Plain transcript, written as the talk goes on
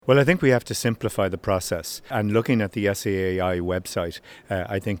Well, I think we have to simplify the process. And looking at the SEAI website,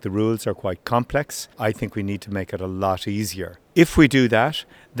 I think the rules are quite complex. I think we need to make it a lot easier. If we do that,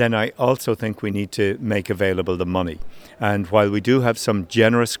 then I also think we need to make available the money. And while we do have some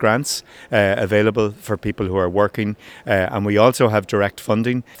generous grants available for people who are working, and we also have direct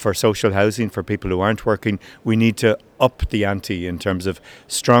funding for social housing for people who aren't working, we need to up the ante in terms of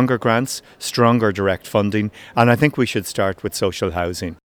stronger grants, stronger direct funding, and I think we should start with social housing.